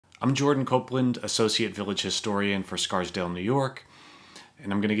I'm Jordan Copeland, Associate Village Historian for Scarsdale, New York,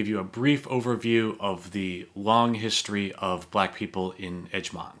 and I'm going to give you a brief overview of the long history of Black people in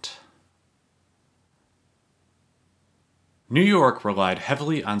Edgemont. New York relied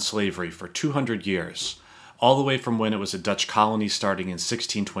heavily on slavery for 200 years, all the way from when it was a Dutch colony starting in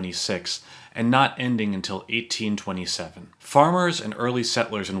 1626 and not ending until 1827. Farmers and early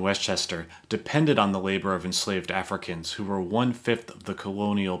settlers in Westchester depended on the labor of enslaved Africans, who were 1/5 of the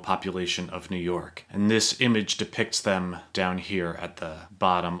colonial population of New York. And this image depicts them down here at the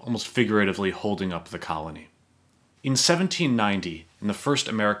bottom, almost figuratively holding up the colony. In 1790, in the first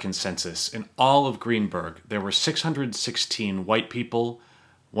American census, in all of Greenburgh, there were 616 white people,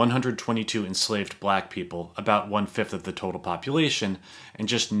 122 enslaved black people, about 1/5 of the total population, and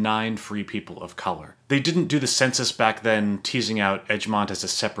just 9 free people of color. They didn't do the census back then teasing out Edgemont as a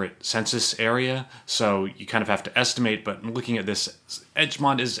separate census area, so you kind of have to estimate, but looking at this,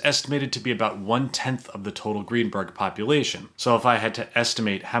 Edgemont is estimated to be about 1/10 of the total Greenburgh population. So if I had to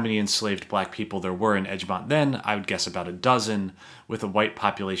estimate how many enslaved black people there were in Edgemont then, I would guess about a dozen, with a white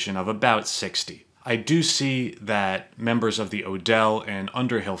population of about 60. I do see that members of the Odell and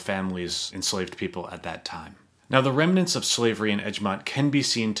Underhill families enslaved people at that time. Now, the remnants of slavery in Edgemont can be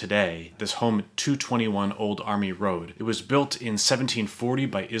seen today. This home at 221 Old Army Road. It was built in 1740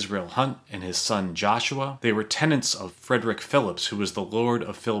 by Israel Hunt and his son Joshua. They were tenants of Frederick Phillips, who was the Lord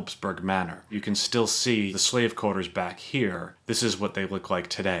of Phillipsburg Manor. You can still see the slave quarters back here. This is what they look like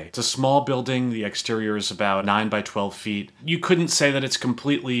today. It's a small building. The exterior is about 9 by 12 feet. You couldn't say that it's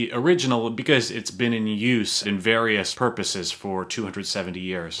completely original because it's been in use in various purposes for 270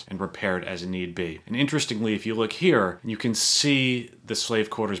 years and repaired as need be. And interestingly, if you look here, you can see the slave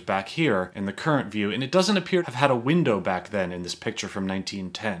quarters back here in the current view, and it doesn't appear to have had a window back then in this picture from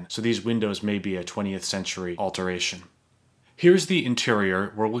 1910. So these windows may be a 20th century alteration. Here's the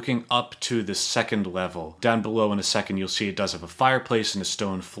interior. We're looking up to the second level. Down below in a second, you'll see it does have a fireplace and a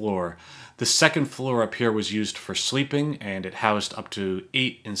stone floor. The second floor up here was used for sleeping, and it housed up to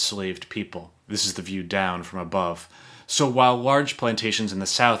 8 enslaved people. This is the view down from above. So while large plantations in the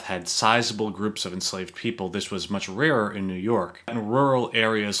South had sizable groups of enslaved people, this was much rarer in New York. In rural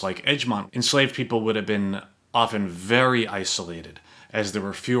areas like Edgemont, enslaved people would have been often very isolated, as there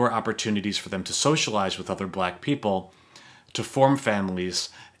were fewer opportunities for them to socialize with other black people, to form families,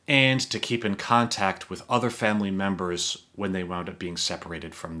 and to keep in contact with other family members when they wound up being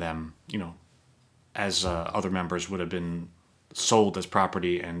separated from them, as other members would have been sold as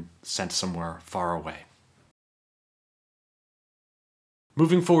property and sent somewhere far away.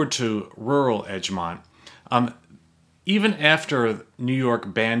 Moving forward to rural Edgemont, even after New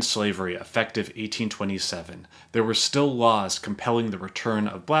York banned slavery effective 1827, there were still laws compelling the return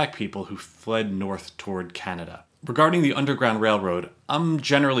of black people who fled north toward Canada. Regarding the Underground Railroad, I'm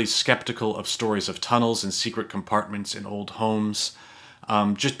generally skeptical of stories of tunnels and secret compartments in old homes,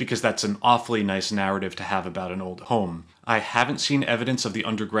 just because that's an awfully nice narrative to have about an old home. I haven't seen evidence of the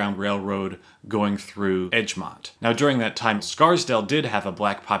Underground Railroad going through Edgemont. Now, during that time, Scarsdale did have a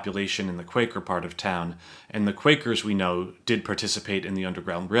black population in the Quaker part of town, and the Quakers, we know, did participate in the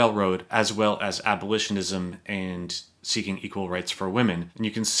Underground Railroad, as well as abolitionism and seeking equal rights for women. And you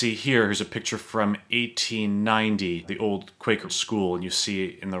can see here's a picture from 1890, the old Quaker school, and you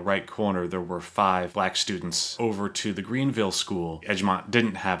see in the right corner there were 5 black students over to the Greenville school. Edgemont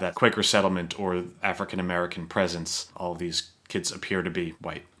didn't have that Quaker settlement or African-American presence. All these kids appear to be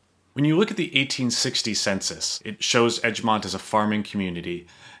white. When you look at the 1860 census, it shows Edgemont as a farming community,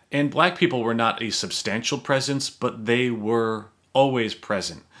 and black people were not a substantial presence, but they were always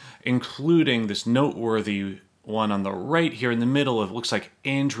present, including this noteworthy one on the right here in the middle. It looks like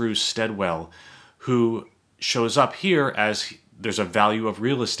Andrew Steadwell, who shows up here as there's a value of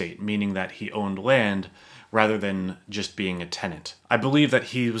real estate, meaning that he owned land rather than just being a tenant. I believe that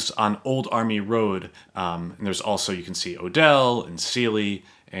he was on Old Army Road, and there's also, you can see Odell and Sealy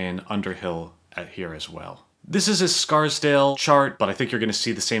and Underhill here as well. This is a Scarsdale chart, but I think you're going to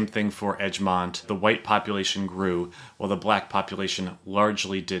see the same thing for Edgemont. The white population grew, while the black population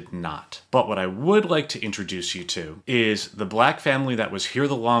largely did not. But what I would like to introduce you to is the black family that was here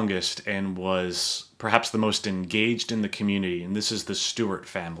the longest and was perhaps the most engaged in the community, and this is the Stewart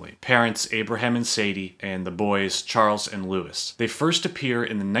family. Parents Abraham and Sadie, and the boys Charles and Lewis. They first appear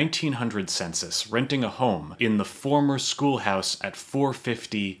in the 1900 census, renting a home in the former schoolhouse at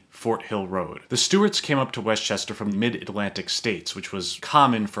 450 Fort Hill Road. The Stuarts came up to Westchester from the mid-Atlantic states, which was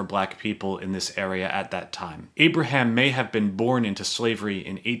common for black people in this area at that time. Abraham may have been born into slavery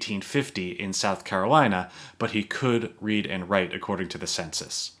in 1850 in South Carolina, but he could read and write according to the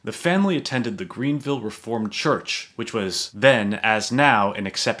census. The family attended the Greenville Reformed Church, which was then, as now, an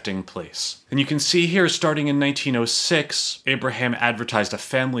accepting place. And you can see here, starting in 1906, Abraham advertised a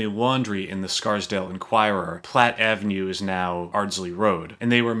family laundry in the Scarsdale Enquirer. Platt Avenue is now Ardsley Road.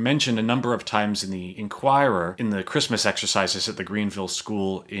 And they were mentioned a number of times in the Enquirer in the Christmas exercises at the Greenville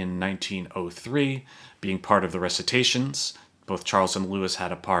School in 1903, being part of the recitations. Both Charles and Lewis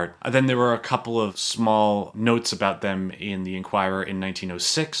had a part. Then there were a couple of small notes about them in the Enquirer in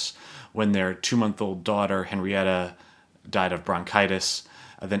 1906, when their 2-month-old daughter, Henrietta, died of bronchitis.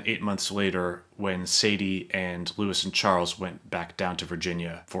 Then 8 months later, when Sadie and Lewis and Charles went back down to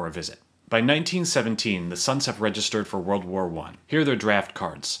Virginia for a visit. By 1917, the sons have registered for World War I. Here are their draft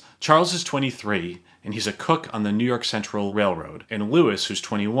cards. Charles is 23, and he's a cook on the New York Central Railroad. And Lewis, who's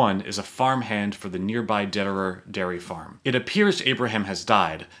 21, is a farmhand for the nearby Detterer Dairy Farm. It appears Abraham has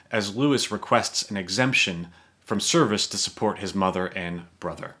died, as Lewis requests an exemption from service to support his mother and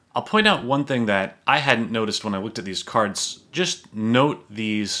brother. I'll point out one thing that I hadn't noticed when I looked at these cards. Just note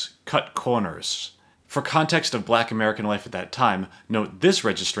these cut corners. For context of black American life at that time, note this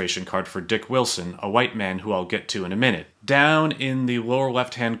registration card for Dick Wilson, a white man who I'll get to in a minute. Down in the lower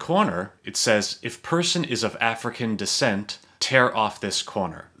left-hand corner, it says, "If person is of African descent, tear off this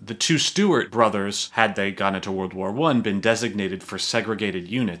corner." The two Stuart brothers, had they gone into World War I, been designated for segregated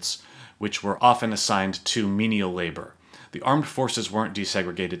units, which were often assigned to menial labor. The armed forces weren't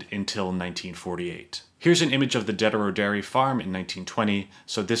desegregated until 1948. Here's an image of the Detterer Dairy Farm in 1920,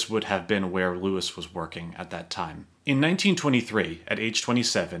 so this would have been where Lewis was working at that time. In 1923, at age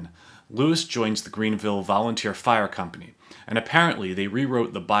 27, Lewis joins the Greenville Volunteer Fire Company, and apparently they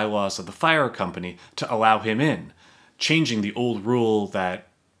rewrote the bylaws of the fire company to allow him in, changing the old rule that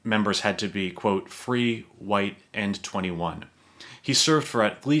members had to be, quote, free, white, and 21. He served for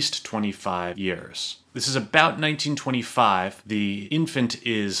at least 25 years. This is about 1925. The infant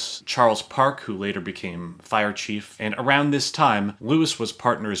is Charles Park, who later became fire chief. And around this time, Lewis was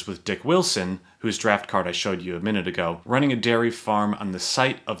partners with Dick Wilson, whose draft card I showed you a minute ago, running a dairy farm on the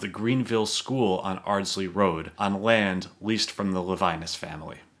site of the Greenville School on Ardsley Road, on land leased from the Levinus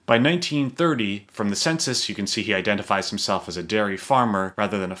family. By 1930, from the census, you can see he identifies himself as a dairy farmer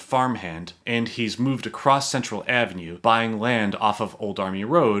rather than a farmhand, and he's moved across Central Avenue, buying land off of Old Army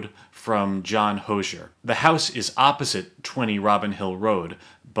Road from John Hosier. The house is opposite 20 Robin Hill Road,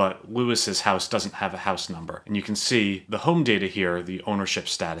 but Lewis's house doesn't have a house number. And you can see the home data here, the ownership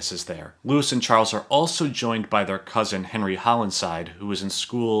status is there. Lewis and Charles are also joined by their cousin Henry Hollinside, who was in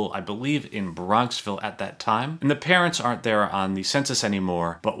school, I believe, in Bronxville at that time. And the parents aren't there on the census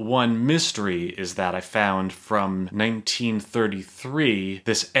anymore, but one mystery is that I found from 1933,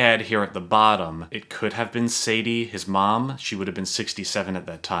 this ad here at the bottom. It could have been Sadie, his mom. She would have been 67 at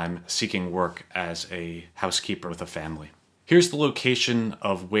that time, seeking work as a housekeeper with a family. Here's the location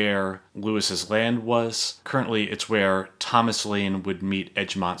of where Lewis's land was. Currently, it's where Thomas Lane would meet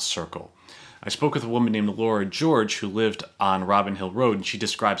Edgemont Circle. I spoke with a woman named Laura George who lived on Robin Hill Road, and she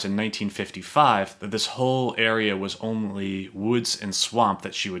describes in 1955 that this whole area was only woods and swamp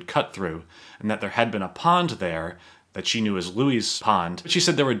that she would cut through, and that there had been a pond there that she knew as Louis' Pond. She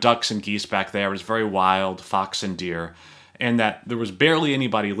said there were ducks and geese back there. It was very wild, fox and deer, and that there was barely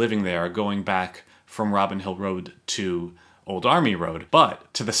anybody living there going back from Robin Hill Road to Old Army Road,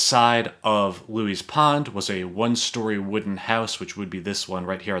 but to the side of Louis' Pond was a one-story wooden house, which would be this one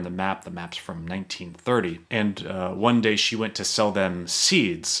right here on the map. The map's from 1930. And one day she went to sell them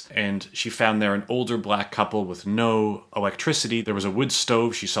seeds, and she found there an older black couple with no electricity. There was a wood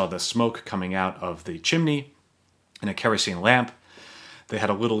stove. She saw the smoke coming out of the chimney and a kerosene lamp. They had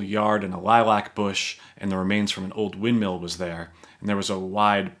a little yard and a lilac bush, and the remains from an old windmill was there. And there was a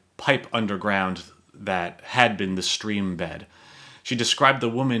wide pipe underground that had been the stream bed. She described the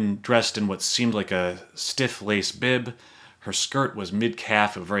woman dressed in what seemed like a stiff lace bib. Her skirt was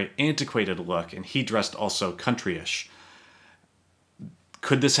mid-calf, a very antiquated look, and he dressed also country-ish.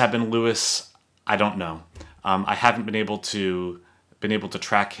 Could this have been Lewis? I don't know. I haven't been able to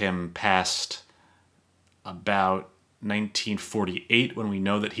track him past about 1948 when we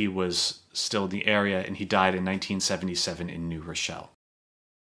know that he was still in the area, and he died in 1977 in New Rochelle.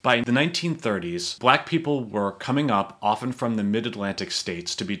 By the 1930s, black people were coming up, often from the mid-Atlantic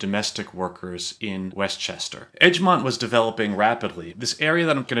states, to be domestic workers in Westchester. Edgemont was developing rapidly. This area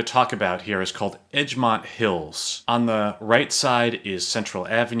that I'm going to talk about here is called Edgemont Hills. On the right side is Central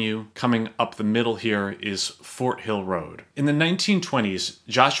Avenue. Coming up the middle here is Fort Hill Road. In the 1920s,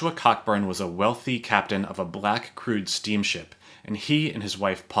 Joshua Cockburn was a wealthy captain of a black crude steamship, and he and his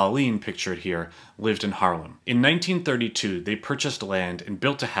wife Pauline, pictured here, lived in Harlem. In 1932, they purchased land and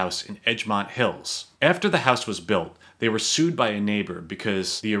built a house in Edgemont Hills. After the house was built, they were sued by a neighbor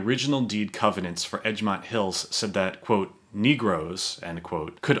because the original deed covenants for Edgemont Hills said that, quote, Negroes, end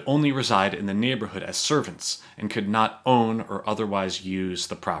quote, could only reside in the neighborhood as servants and could not own or otherwise use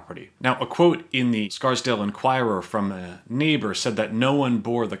the property. Now, a quote in the Scarsdale Enquirer from a neighbor said that no one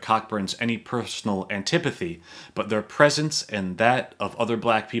bore the Cockburns any personal antipathy, but their presence and that of other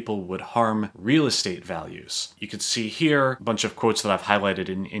black people would harm real estate values. You can see here a bunch of quotes that I've highlighted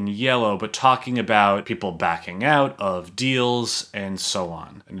in yellow, but talking about people backing out of deals and so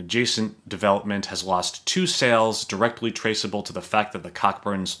on. An adjacent development has lost 2 sales directly traceable to the fact that the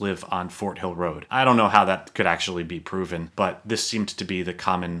Cockburns live on Fort Hill Road. I don't know how that could actually be proven, but this seemed to be the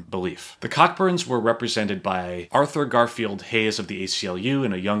common belief. The Cockburns were represented by Arthur Garfield Hayes of the ACLU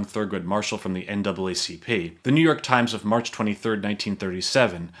and a young Thurgood Marshall from the NAACP. The New York Times of March 23,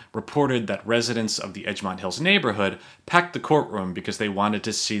 1937, reported that residents of the Edgemont Hills neighborhood packed the courtroom because they wanted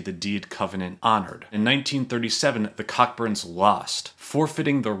to see the deed covenant honored. In 1937, the Cockburns lost,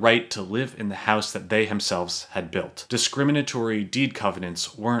 forfeiting the right to live in the house that they themselves had built. Discriminatory deed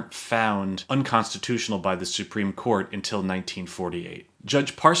covenants weren't found unconstitutional by the Supreme Court until 1948.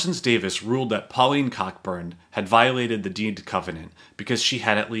 Judge Parsons Davis ruled that Pauline Cockburn had violated the deed covenant because she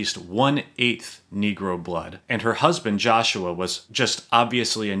had at least 1/8 Negro blood, and her husband Joshua was just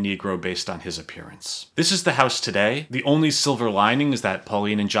obviously a Negro based on his appearance. This is the house today. The only silver lining is that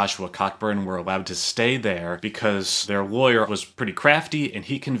Pauline and Joshua Cockburn were allowed to stay there because their lawyer was pretty crafty and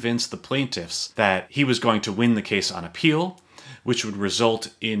he convinced the plaintiffs that he was going to win the case on appeal, which would result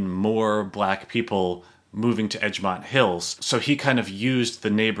in more black people moving to Edgemont Hills. So he kind of used the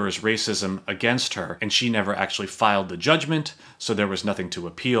neighbor's racism against her, and she never actually filed the judgment, so there was nothing to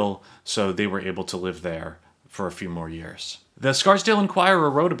appeal, so they were able to live there for a few more years. The Scarsdale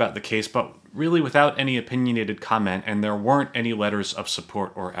Enquirer wrote about the case, but really without any opinionated comment, and there weren't any letters of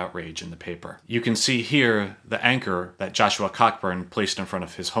support or outrage in the paper. You can see here the anchor that Joshua Cockburn placed in front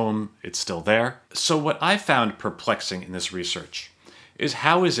of his home. It's still there. So what I found perplexing in this research is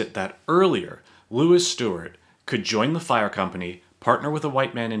how is it that earlier Lewis Stewart could join the fire company, partner with a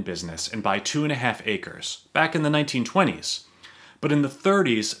white man in business, and buy 2.5 acres back in the 1920s. But in the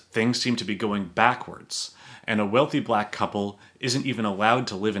 30s, things seem to be going backwards, and a wealthy black couple isn't even allowed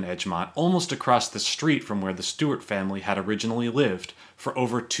to live in Edgemont, almost across the street from where the Stewart family had originally lived for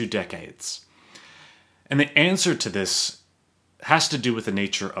over 2 decades. And the answer to this has to do with the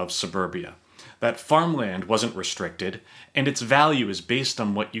nature of suburbia. That farmland wasn't restricted, and its value is based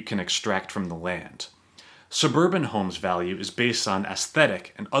on what you can extract from the land. Suburban homes' value is based on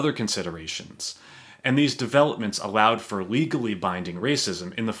aesthetic and other considerations, and these developments allowed for legally binding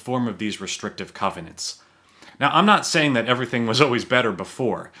racism in the form of these restrictive covenants. Now, I'm not saying that everything was always better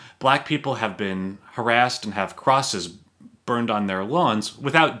before. Black people have been harassed and have crosses burned on their lawns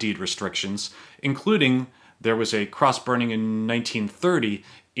without deed restrictions, including there was a cross burning in 1930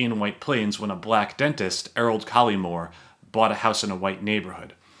 in White Plains when a black dentist, Errol Collymore, bought a house in a white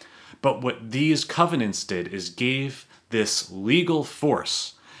neighborhood. But what these covenants did is gave this legal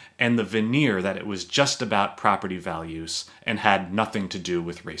force and the veneer that it was just about property values and had nothing to do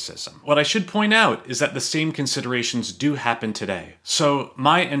with racism. What I should point out is that the same considerations do happen today. So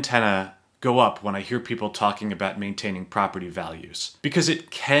my antenna go up when I hear people talking about maintaining property values, because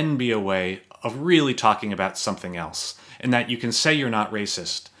it can be a way of really talking about something else, and that you can say you're not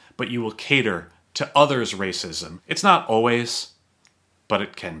racist, but you will cater to others' racism. It's not always, but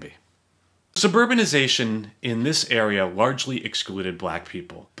it can be. Suburbanization in this area largely excluded black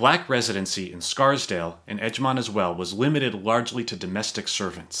people. Black residency in Scarsdale, and Edgemont as well, was limited largely to domestic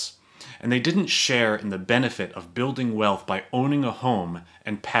servants, and they didn't share in the benefit of building wealth by owning a home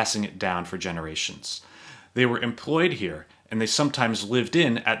and passing it down for generations. They were employed here, and they sometimes lived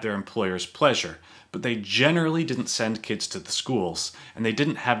in at their employer's pleasure, but they generally didn't send kids to the schools, and they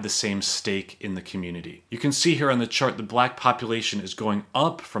didn't have the same stake in the community. You can see here on the chart the black population is going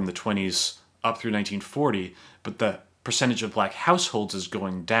up from the 20s up through 1940, but the percentage of black households is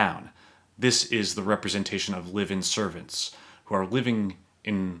going down. This is the representation of live-in servants who are living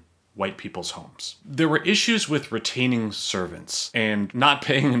in white people's homes. There were issues with retaining servants and not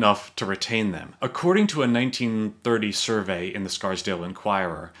paying enough to retain them. According to a 1930 survey in the Scarsdale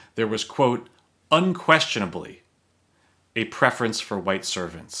Inquirer, there was, quote, unquestionably a preference for white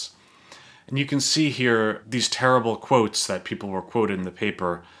servants. And you can see here these terrible quotes that people were quoted in the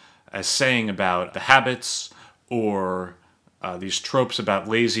paper as saying about the habits or these tropes about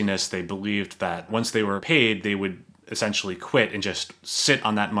laziness. They believed that once they were paid, they would essentially quit and just sit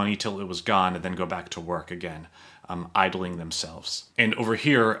on that money till it was gone and then go back to work again, idling themselves. And over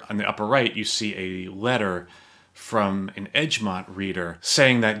here on the upper right, you see a letter from an Edgemont reader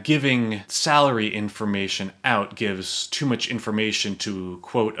saying that giving salary information out gives too much information to,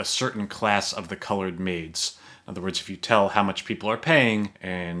 quote, a certain class of the colored maids. In other words, if you tell how much people are paying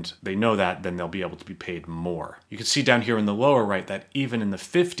and they know that, then they'll be able to be paid more. You can see down here in the lower right that even in the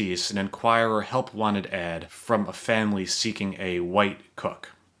 50s, an Enquirer help wanted ad from a family seeking a white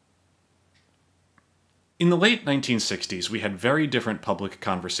cook. In the late 1960s, we had very different public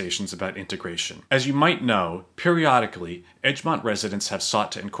conversations about integration. As you might know, periodically, Edgemont residents have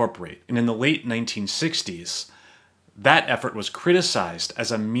sought to incorporate, and in the late 1960s, that effort was criticized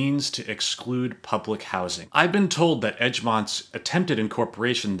as a means to exclude public housing. I've been told that Edgemont's attempted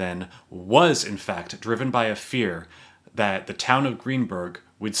incorporation then was, in fact, driven by a fear that the town of Greenburgh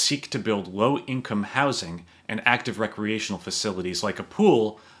would seek to build low-income housing and active recreational facilities like a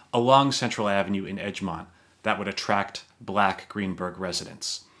pool along Central Avenue in Edgemont that would attract black Greenburgh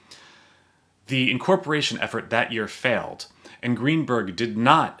residents. The incorporation effort that year failed, and Greenburgh did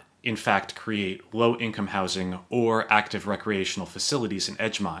not, in fact, create low-income housing or active recreational facilities in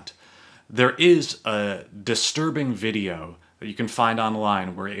Edgemont. There is a disturbing video that you can find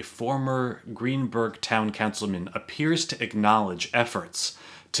online where a former Greenburgh town councilman appears to acknowledge efforts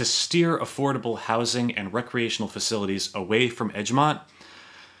to steer affordable housing and recreational facilities away from Edgemont,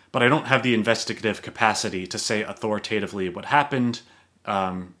 but I don't have the investigative capacity to say authoritatively what happened.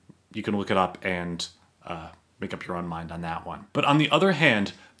 You can look it up and make up your own mind on that one. But on the other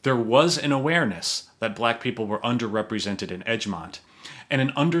hand, there was an awareness that black people were underrepresented in Edgemont, and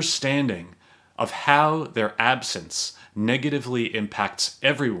an understanding of how their absence negatively impacts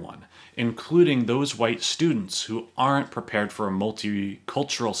everyone, including those white students who aren't prepared for a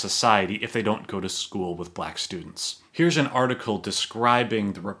multicultural society if they don't go to school with black students. Here's an article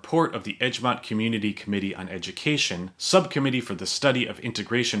describing the report of the Edgemont Community Committee on Education, Subcommittee for the Study of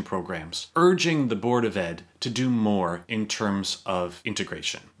Integration Programs, urging the Board of Ed to do more in terms of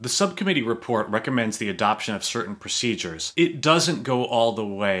integration. The subcommittee report recommends the adoption of certain procedures. It doesn't go all the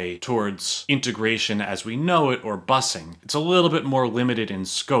way towards integration as we know it or busing. It's a little bit more limited in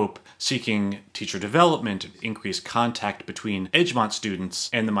scope, seeking teacher development and increased contact between Edgemont students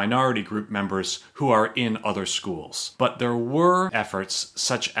and the minority group members who are in other schools. But there were efforts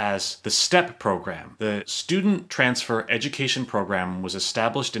such as the STEP program. The Student Transfer Education Program was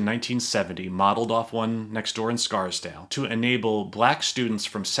established in 1970, modeled off one next door in Scarsdale, to enable black students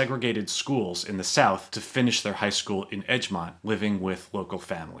from segregated schools in the South to finish their high school in Edgemont, living with local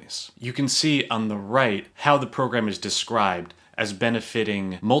families. You can see on the right how the program is described as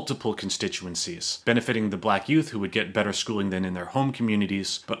benefiting multiple constituencies, benefiting the black youth who would get better schooling than in their home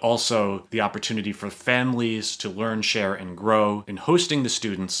communities, but also the opportunity for families to learn, share, and grow in hosting the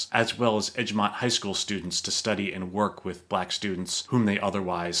students, as well as Edgemont high school students to study and work with black students whom they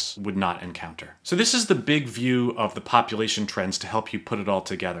otherwise would not encounter. So this is the big view of the population trends to help you put it all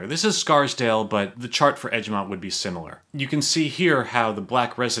together. This is Scarsdale, but the chart for Edgemont would be similar. You can see here how the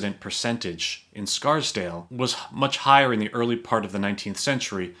black resident percentage in Scarsdale was much higher in the early part of the 19th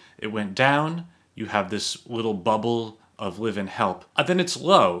century. It went down, you have this little bubble of live and help. Then it's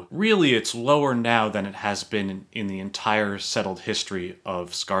low. Really, it's lower now than it has been in the entire settled history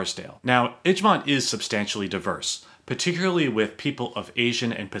of Scarsdale. Now, Edgemont is substantially diverse, particularly with people of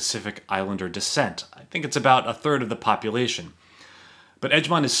Asian and Pacific Islander descent. I think it's about a third of the population. But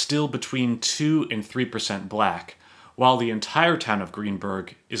Edgemont is still between 2 and 3% black, while the entire town of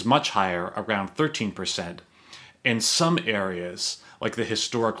Greenburgh is much higher, around 13%, and some areas, like the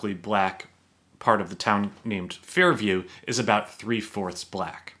historically black part of the town named Fairview, is about 3/4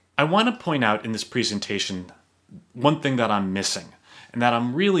 black. I want to point out in this presentation one thing that I'm missing, and that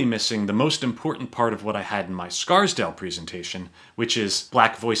I'm really missing the most important part of what I had in my Scarsdale presentation, which is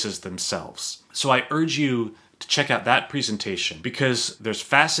black voices themselves. So I urge you to check out that presentation, because there's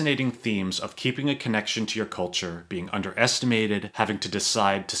fascinating themes of keeping a connection to your culture, being underestimated, having to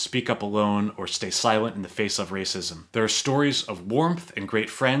decide to speak up alone or stay silent in the face of racism. There are stories of warmth and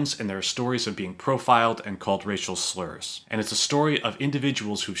great friends, and there are stories of being profiled and called racial slurs. And it's a story of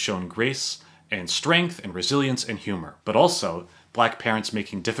individuals who've shown grace and strength and resilience and humor. But also, black parents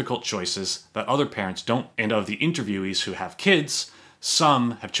making difficult choices that other parents don't. And of the interviewees who have kids,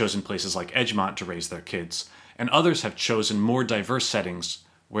 some have chosen places like Edgemont to raise their kids, and others have chosen more diverse settings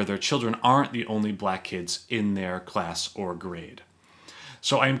where their children aren't the only black kids in their class or grade.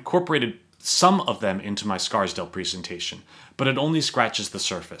 So I incorporated some of them into my Scarsdale presentation, but it only scratches the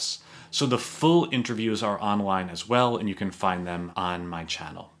surface. So the full interviews are online as well, and you can find them on my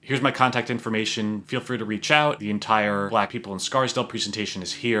channel. Here's my contact information. Feel free to reach out. The entire Black People in Scarsdale presentation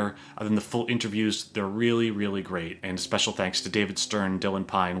is here. And then the full interviews, they're really, really great. And special thanks to David Stern, Dylan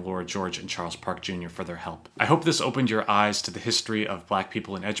Pine, Laura George, and Charles Park Jr. for their help. I hope this opened your eyes to the history of Black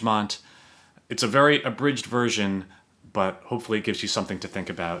people in Edgemont. It's a very abridged version, but hopefully it gives you something to think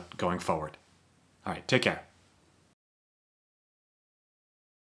about going forward. All right, take care.